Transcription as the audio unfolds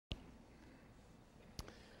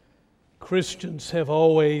Christians have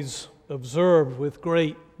always observed with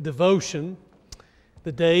great devotion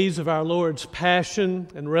the days of our Lord's passion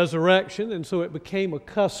and resurrection, and so it became a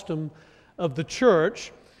custom of the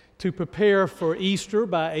church to prepare for Easter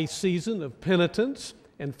by a season of penitence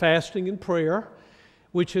and fasting and prayer,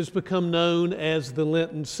 which has become known as the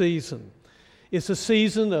Lenten season. It's a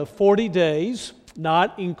season of 40 days,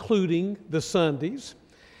 not including the Sundays,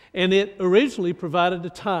 and it originally provided a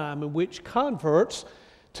time in which converts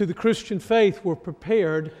to the Christian faith were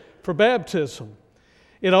prepared for baptism.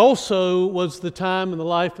 It also was the time in the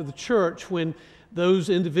life of the church when those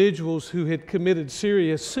individuals who had committed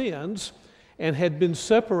serious sins and had been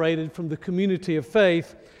separated from the community of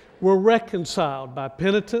faith were reconciled by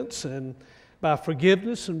penitence and by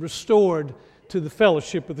forgiveness and restored to the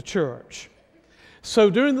fellowship of the church. So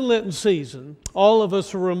during the Lenten season, all of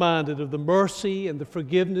us are reminded of the mercy and the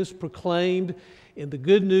forgiveness proclaimed in the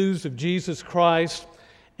good news of Jesus Christ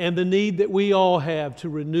and the need that we all have to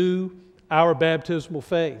renew our baptismal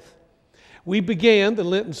faith. We began the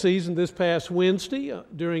Lenten season this past Wednesday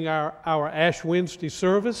during our Ash Wednesday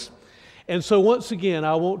service. And so once again,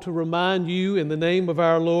 I want to remind you in the name of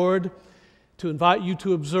our Lord to invite you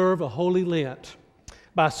to observe a Holy Lent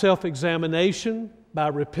by self-examination, by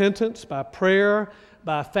repentance, by prayer,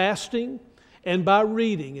 by fasting, and by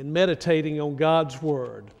reading and meditating on God's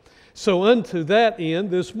Word. So unto that end,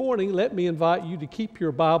 this morning, let me invite you to keep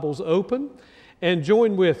your Bibles open and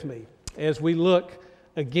join with me as we look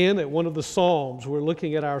again at one of the Psalms. We're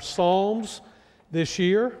looking at our Psalms this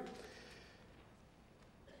year.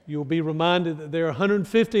 You'll be reminded that there are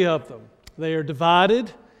 150 of them. They are divided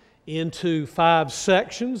into 5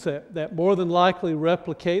 sections that more than likely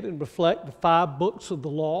replicate and reflect the 5 books of the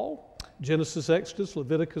law: Genesis, Exodus,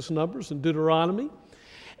 Leviticus, Numbers, and Deuteronomy.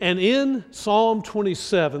 And in Psalm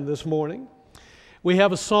 27 this morning, we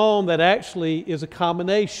have a psalm that actually is a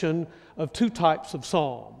combination of 2 types of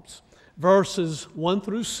psalms. Verses 1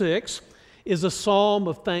 through 6 is a psalm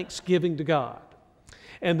of thanksgiving to God.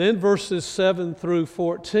 And then verses 7 through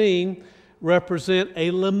 14 represent a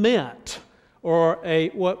lament, or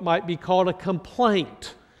what might be called a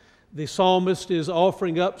complaint. The psalmist is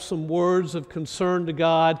offering up some words of concern to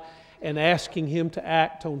God and asking Him to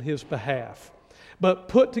act on his behalf. But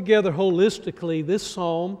put together holistically, this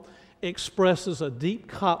psalm expresses a deep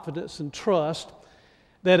confidence and trust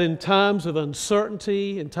that in times of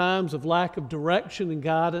uncertainty, in times of lack of direction and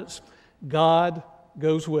guidance, God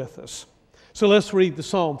goes with us. So let's read the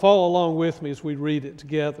psalm. Follow along with me as we read it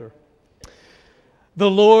together.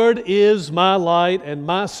 The Lord is my light and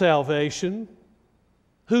my salvation.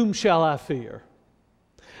 Whom shall I fear?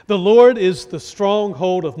 The Lord is the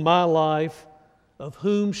stronghold of my life. Of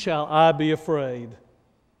whom shall I be afraid?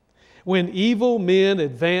 When evil men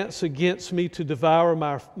advance against me to devour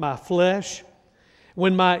my flesh,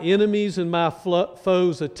 when my enemies and my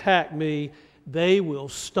foes attack me, they will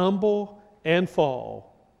stumble and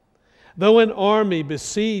fall. Though an army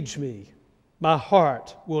besiege me, my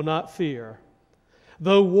heart will not fear.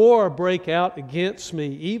 Though war break out against me,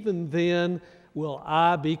 even then will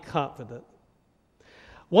I be confident.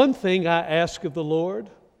 One thing I ask of the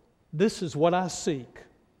Lord, this is what I seek,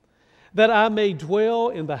 that I may dwell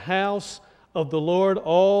in the house of the Lord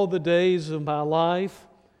all the days of my life,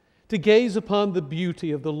 to gaze upon the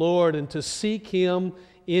beauty of the Lord and to seek Him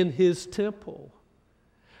in His temple.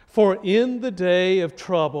 For in the day of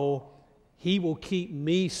trouble, He will keep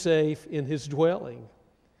me safe in His dwelling.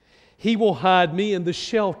 He will hide me in the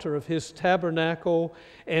shelter of His tabernacle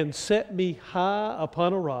and set me high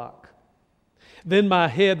upon a rock. Then my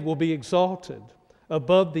head will be exalted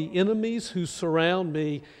above the enemies who surround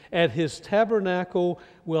me. At His tabernacle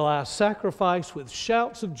will I sacrifice with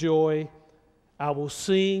shouts of joy. I will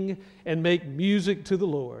sing and make music to the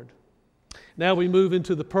Lord. Now we move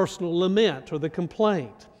into the personal lament or the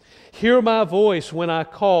complaint. Hear my voice when I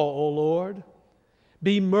call, O Lord.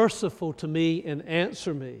 Be merciful to me and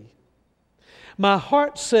answer me. My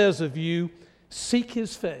heart says of you, seek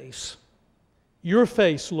His face. Your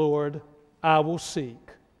face, Lord, I will seek.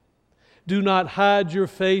 Do not hide your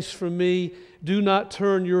face from me. Do not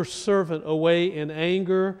turn your servant away in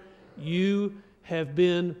anger. You have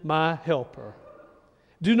been my helper.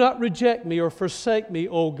 Do not reject me or forsake me,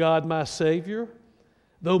 O God, my Savior.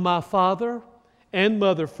 Though my father and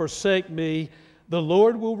mother forsake me, the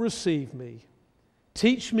Lord will receive me.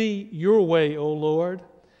 Teach me your way, O Lord,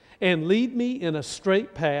 and lead me in a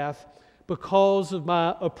straight path because of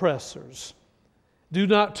my oppressors. Do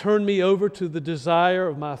not turn me over to the desire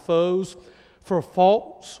of my foes, for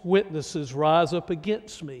false witnesses rise up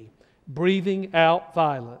against me, breathing out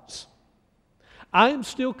violence. I am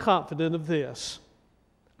still confident of this.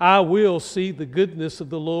 I will see the goodness of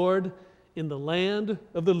the Lord in the land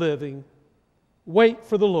of the living. Wait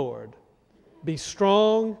for the Lord. Be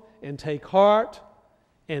strong and take heart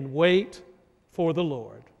and wait for the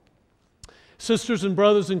Lord. Sisters and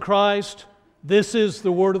brothers in Christ, this is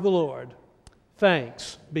the word of the Lord.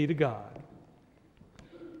 Thanks be to God.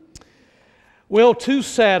 Well, 2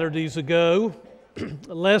 Saturdays ago,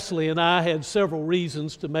 Leslie and I had several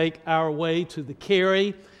reasons to make our way to the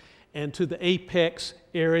Cary and to the Apex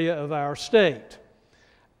area of our state.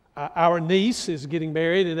 Our niece is getting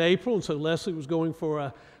married in April, and so Leslie was going for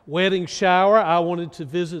a wedding shower. I wanted to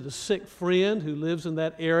visit a sick friend who lives in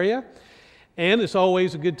that area, and it's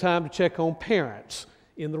always a good time to check on parents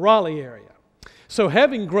in the Raleigh area. So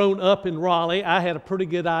having grown up in Raleigh, I had a pretty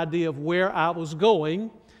good idea of where I was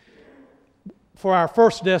going for our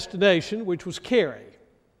first destination, which was Cary.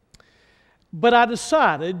 But I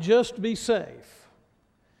decided, just to be safe,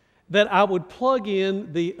 that I would plug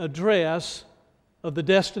in the address of the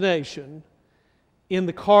destination in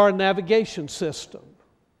the car navigation system,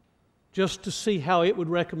 just to see how it would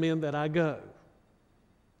recommend that I go.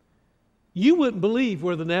 You wouldn't believe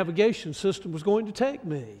where the navigation system was going to take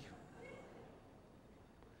me.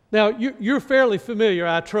 Now, you're fairly familiar,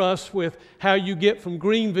 I trust, with how you get from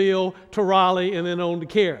Greenville to Raleigh and then on to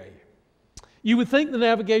Cary. You would think the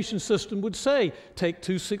navigation system would say, take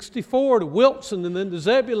 264 to Wilson and then to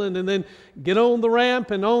Zebulon and then get on the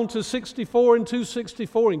ramp and on to 64 and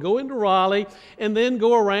 264 and go into Raleigh and then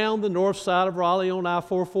go around the north side of Raleigh on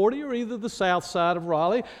I-440 or either the south side of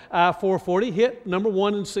Raleigh, I-440, hit number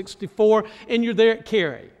 1 and 64, and you're there at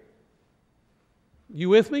Cary. You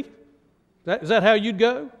with me? Is that how you'd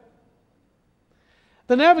go?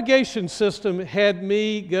 The navigation system had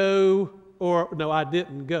me go, or no, I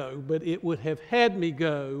didn't go, but it would have had me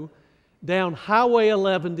go down Highway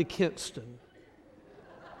 11 to Kinston.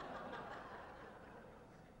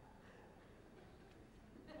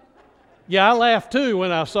 Yeah, I laughed too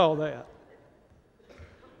when I saw that.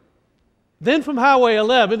 Then from Highway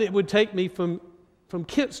 11, it would take me from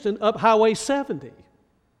Kinston up Highway 70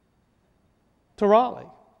 to Raleigh.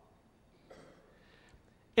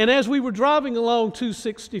 And as we were driving along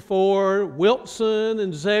 264, Wilson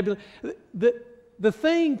and Zebulon, the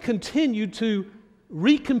thing continued to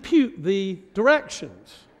recompute the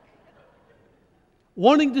directions,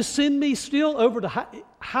 wanting to send me still over to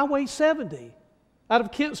Highway 70 out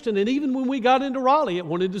of Kinston. And even when we got into Raleigh, it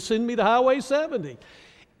wanted to send me to Highway 70.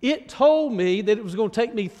 It told me that it was going to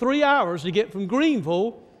take me 3 hours to get from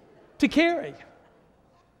Greenville to Cary.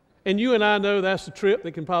 And you and I know that's a trip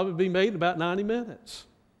that can probably be made in about 90 minutes.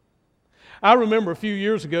 I remember a few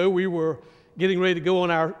years ago, we were getting ready to go on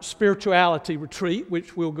our spirituality retreat,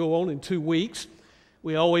 which we'll go on in 2 weeks.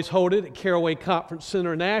 We always hold it at Caraway Conference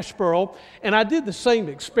Center in Asheboro. And I did the same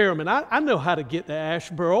experiment. I know how to get to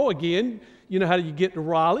Asheboro. Again, you know how you get to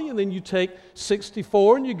Raleigh, and then you take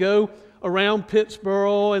 64 and you go around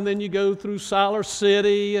Pittsboro, and then you go through Siler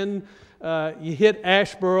City, and you hit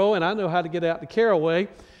Asheboro, and I know how to get out to Caraway.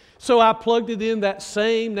 So I plugged it in that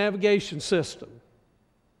same navigation system.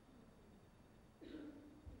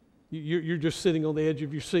 You're just sitting on the edge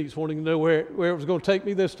of your seats wanting to know where it was going to take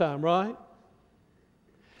me this time, right?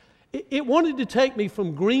 It wanted to take me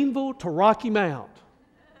from Greenville to Rocky Mount.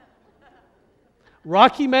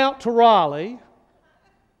 Rocky Mount to Raleigh.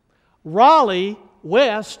 Raleigh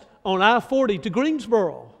west on I-40 to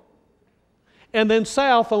Greensboro. And then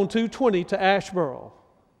south on 220 to Asheboro.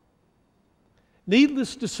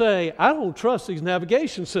 Needless to say, I don't trust these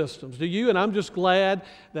navigation systems, do you? And I'm just glad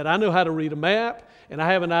that I know how to read a map and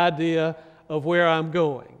I have an idea of where I'm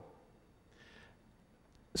going.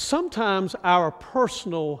 Sometimes our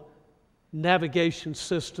personal navigation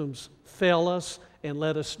systems fail us and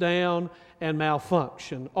let us down and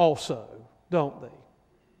malfunction also, don't they?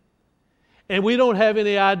 And we don't have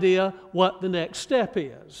any idea what the next step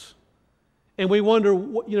is. And we wonder,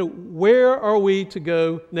 where are we to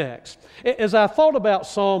go next? As I thought about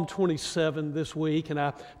Psalm 27 this week, and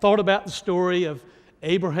I thought about the story of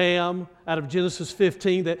Abraham out of Genesis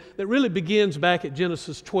 15 that really begins back at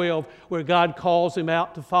Genesis 12, where God calls him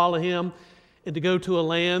out to follow him and to go to a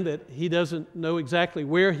land that he doesn't know exactly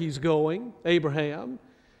where he's going, Abraham.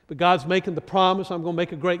 But God's making the promise, I'm going to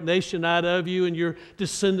make a great nation out of you, and your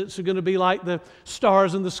descendants are going to be like the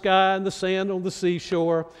stars in the sky and the sand on the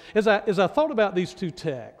seashore. As I thought about these two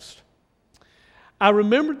texts, I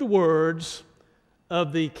remembered the words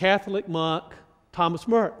of the Catholic monk Thomas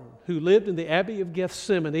Merton, who lived in the Abbey of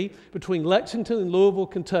Gethsemane between Lexington and Louisville,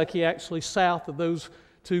 Kentucky, actually south of those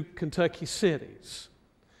two Kentucky cities.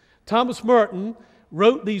 Thomas Merton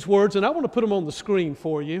wrote these words, and I want to put them on the screen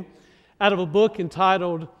for you, out of a book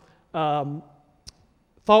entitled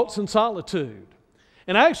Thoughts in Solitude.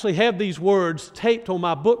 And I actually have these words taped on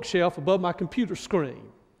my bookshelf above my computer screen.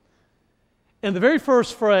 And the very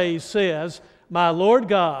first phrase says, "My Lord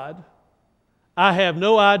God, I have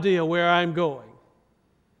no idea where I'm going."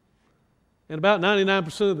 And about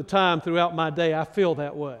 99% of the time throughout my day, I feel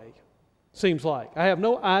that way. Seems like. I have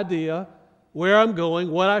no idea where I'm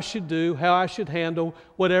going, what I should do, how I should handle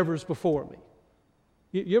whatever's before me.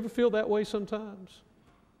 You ever feel that way sometimes?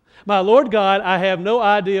 My Lord God, I have no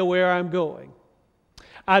idea where I'm going.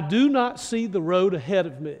 I do not see the road ahead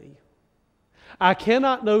of me. I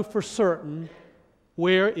cannot know for certain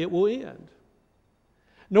where it will end.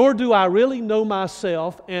 Nor do I really know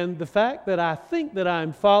myself, and the fact that I think that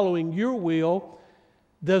I'm following your will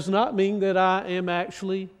does not mean that I am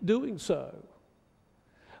actually doing so.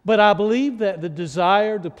 But I believe that the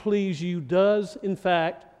desire to please you does, in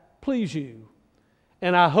fact, please you.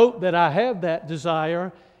 And I hope that I have that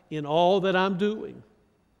desire in all that I'm doing.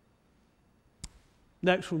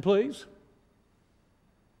 Next one, please.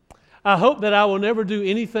 I hope that I will never do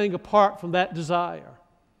anything apart from that desire.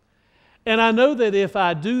 And I know that if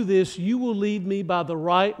I do this, you will lead me by the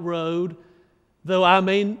right road, though I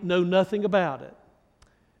may know nothing about it.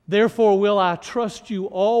 Therefore will I trust you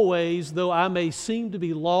always, though I may seem to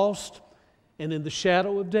be lost and in the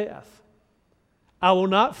shadow of death. I will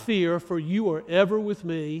not fear, for you are ever with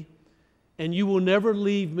me, and you will never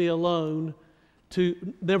leave me alone,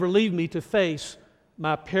 never leave me to face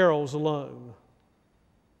my perils alone.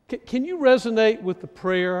 Can you resonate with the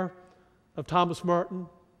prayer of Thomas Merton?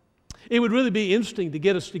 It would really be interesting to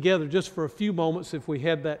get us together just for a few moments if we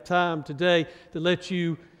had that time today to let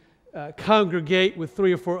you congregate with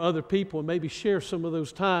 3 or 4 other people and maybe share some of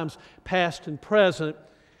those times, past and present,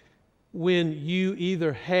 when you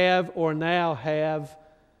either have or now have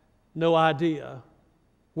no idea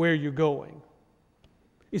where you're going.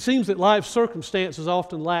 It seems that life circumstances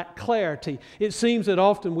often lack clarity. It seems that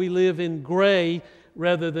often we live in gray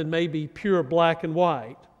rather than maybe pure black and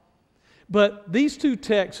white. But these 2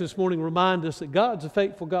 texts this morning remind us that God's a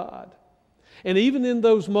faithful God. And even in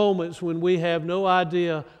those moments when we have no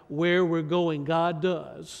idea where we're going, God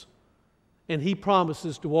does. And He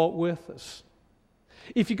promises to walk with us.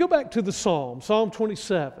 If you go back to the Psalm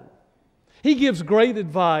 27, he gives great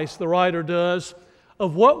advice, the writer does,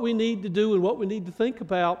 of what we need to do and what we need to think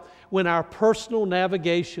about when our personal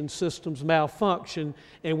navigation systems malfunction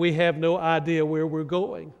and we have no idea where we're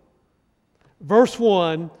going. Verse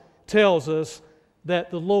 1 tells us that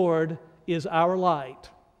the Lord is our light.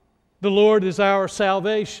 The Lord is our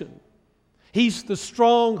salvation. He's the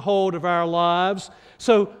stronghold of our lives.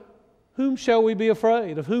 So whom shall we be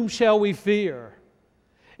afraid? Of whom shall we fear?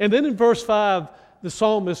 And then in verse 5, the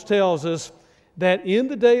psalmist tells us that in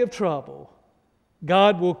the day of trouble,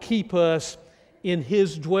 God will keep us in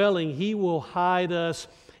His dwelling. He will hide us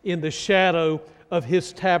in the shadow of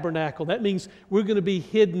His tabernacle. That means we're going to be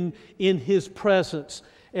hidden in His presence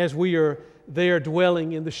as we are there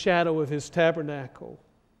dwelling in the shadow of His tabernacle.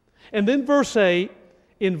 And then verse 8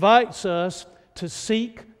 invites us to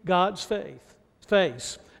seek God's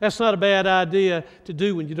face. That's not a bad idea to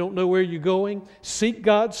do when you don't know where you're going. Seek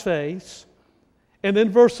God's face. And then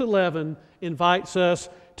verse 11 invites us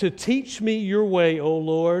to teach me your way, O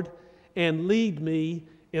Lord, and lead me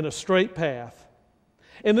in a straight path.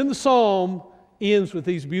 And then the psalm ends with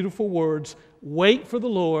these beautiful words, wait for the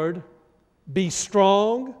Lord, be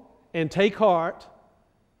strong and take heart,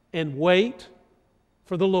 and wait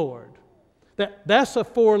for the Lord. That's a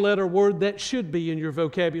 4-letter word that should be in your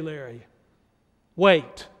vocabulary.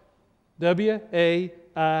 Wait.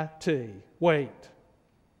 W-A-I-T. Wait.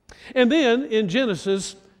 And then in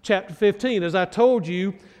Genesis chapter 15, as I told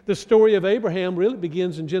you, the story of Abraham really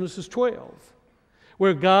begins in Genesis 12,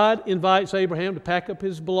 where God invites Abraham to pack up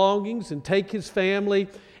his belongings and take his family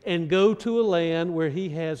and go to a land where he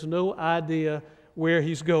has no idea where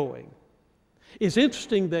he's going. It's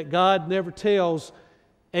interesting that God never tells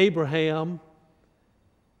Abraham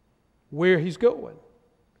where he's going.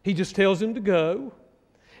 He just tells him to go.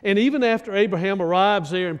 And even after Abraham arrives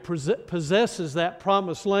there and possesses that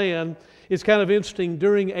promised land, it's kind of interesting,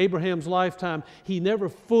 during Abraham's lifetime, he never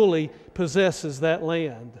fully possesses that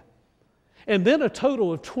land. And then a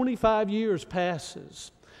total of 25 years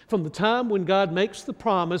passes from the time when God makes the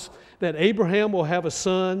promise that Abraham will have a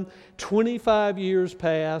son. 25 years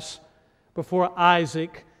pass before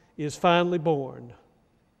Isaac is finally born.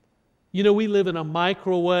 You know, we live in a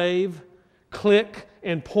microwave, click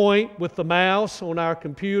and point with the mouse on our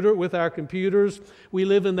computer, with our computers. We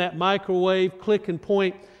live in that microwave, click and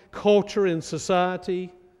point culture in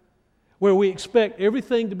society where we expect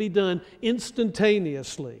everything to be done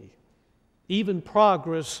instantaneously, even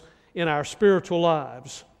progress in our spiritual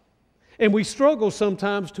lives. And we struggle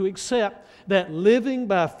sometimes to accept that living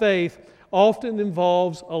by faith often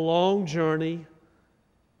involves a long journey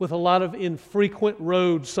with a lot of infrequent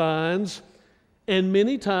road signs, and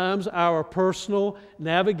many times our personal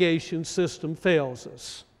navigation system fails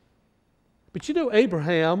us. But you know,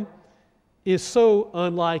 Abraham is so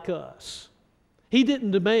unlike us. He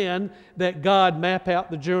didn't demand that God map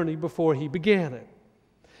out the journey before he began it.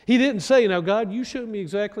 He didn't say, now God, you show me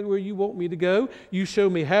exactly where you want me to go. You show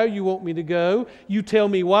me how you want me to go. You tell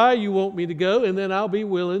me why you want me to go, and then I'll be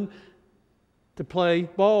willing to play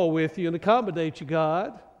ball with you and accommodate you,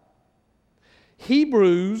 God.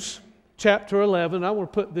 Hebrews chapter 11, I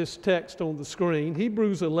want to put this text on the screen.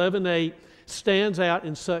 Hebrews 11:8 stands out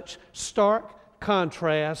in such stark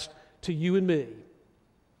contrast to you and me.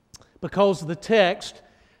 Because the text,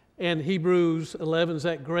 and Hebrews 11 is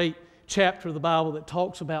that great chapter of the Bible that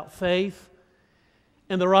talks about faith.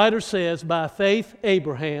 And the writer says, by faith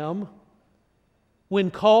Abraham, when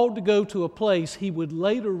called to go to a place he would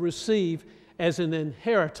later receive as an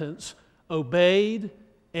inheritance, obeyed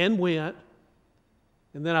and went.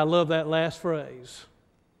 And then I love that last phrase.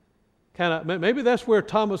 Maybe that's where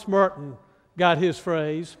Thomas Merton got his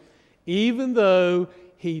phrase, even though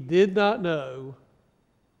he did not know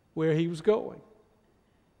where he was going.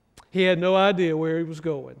 He had no idea where he was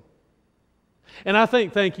going. And I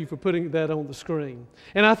think, thank you for putting that on the screen.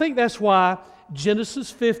 And I think that's why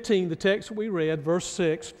Genesis 15, the text we read, verse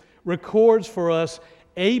 6, records for us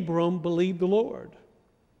Abram believed the Lord,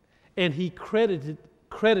 and he credited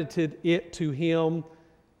it to him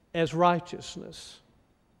as righteousness.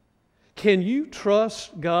 Can you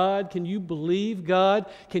trust God? Can you believe God?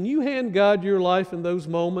 Can you hand God your life in those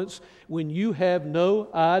moments when you have no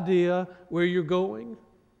idea where you're going,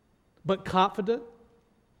 but confident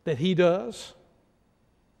that He does?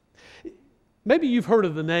 Maybe you've heard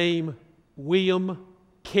of the name William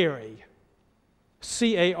Carey.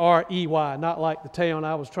 C-A-R-E-Y, not like the town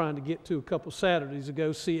I was trying to get to a couple Saturdays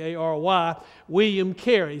ago, C-A-R-Y. William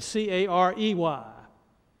Carey, C-A-R-E-Y.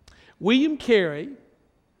 William Carey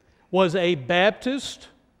was a Baptist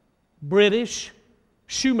British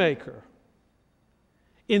shoemaker.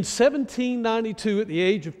 In 1792, at the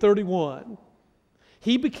age of 31,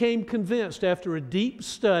 he became convinced after a deep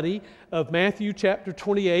study of Matthew chapter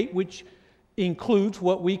 28, which includes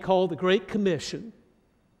what we call the Great Commission.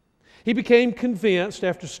 He became convinced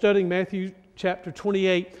after studying Matthew chapter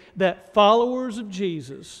 28 that followers of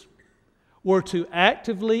Jesus were to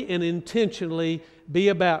actively and intentionally be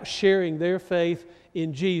about sharing their faith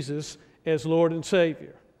in Jesus as Lord and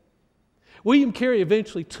Savior. William Carey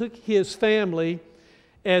eventually took his family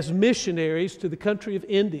as missionaries to the country of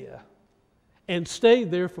India and stayed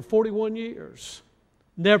there for 41 years,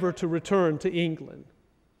 never to return to England.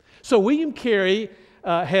 So William Carey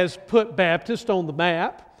has put Baptist on the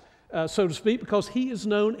map, so to speak, because he is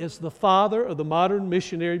known as the father of the modern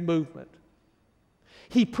missionary movement.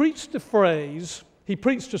 He preached a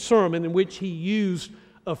sermon in which he used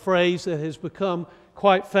a phrase that has become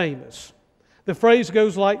quite famous. The phrase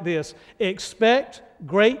goes like this: expect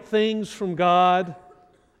great things from God,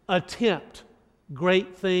 attempt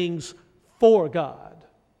great things for God.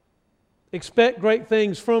 Expect great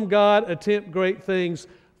things from God, attempt great things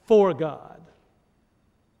for God.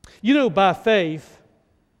 You know, by faith,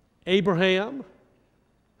 Abraham,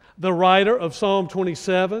 the writer of Psalm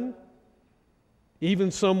 27,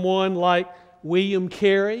 even someone like William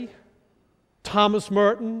Carey, Thomas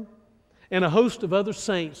Merton, and a host of other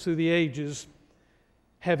saints through the ages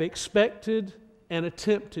have expected and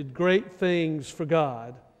attempted great things for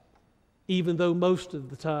God, even though most of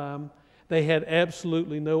the time they had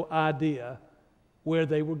absolutely no idea where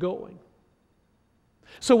they were going.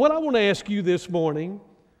 So what I want to ask you this morning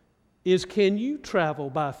is, can you travel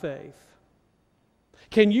by faith?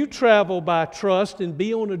 Can you travel by trust and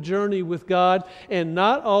be on a journey with God and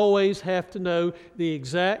not always have to know the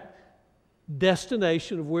exact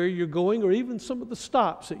destination of where you're going or even some of the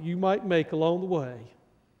stops that you might make along the way?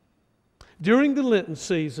 During the Lenten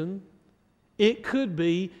season, it could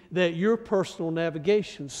be that your personal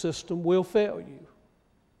navigation system will fail you.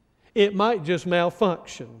 It might just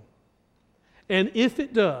malfunction. And if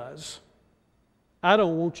it does, I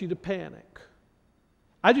don't want you to panic.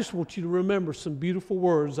 I just want you to remember some beautiful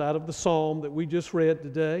words out of the psalm that we just read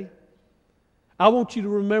today. I want you to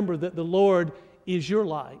remember that the Lord is your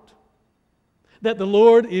light, that the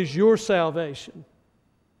Lord is your salvation,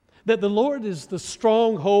 that the Lord is the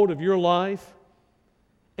stronghold of your life.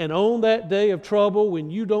 And on that day of trouble,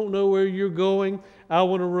 when you don't know where you're going, I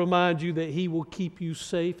want to remind you that He will keep you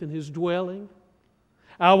safe in His dwelling.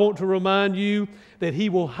 I want to remind you that He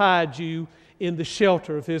will hide you in the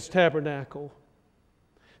shelter of His tabernacle.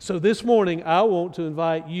 So this morning, I want to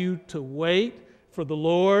invite you to wait for the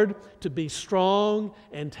Lord, to be strong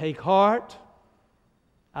and take heart.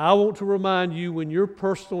 I want to remind you, when your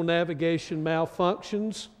personal navigation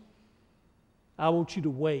malfunctions, I want you to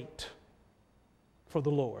wait for the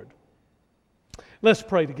Lord. Let's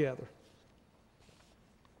pray together.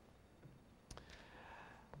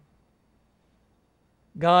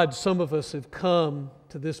 God, some of us have come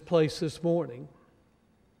to this place this morning,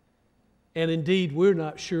 and indeed we're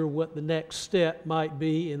not sure what the next step might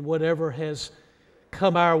be in whatever has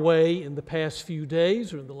come our way in the past few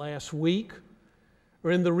days or in the last week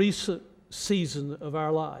or in the recent season of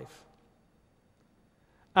our life.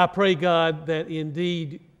 I pray, God, that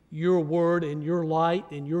indeed your word and your light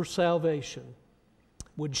and your salvation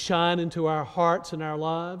would shine into our hearts and our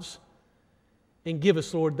lives and give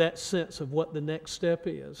us, Lord, that sense of what the next step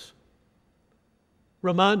is.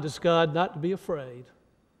 Remind us, God, not to be afraid.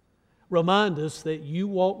 Remind us that you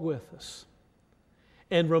walk with us.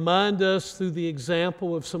 And remind us through the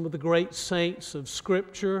example of some of the great saints of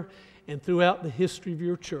Scripture and throughout the history of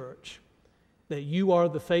your church that you are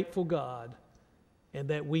the faithful God and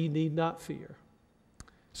that we need not fear.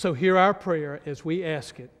 So hear our prayer as we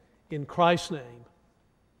ask it in Christ's name.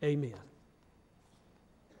 Amen.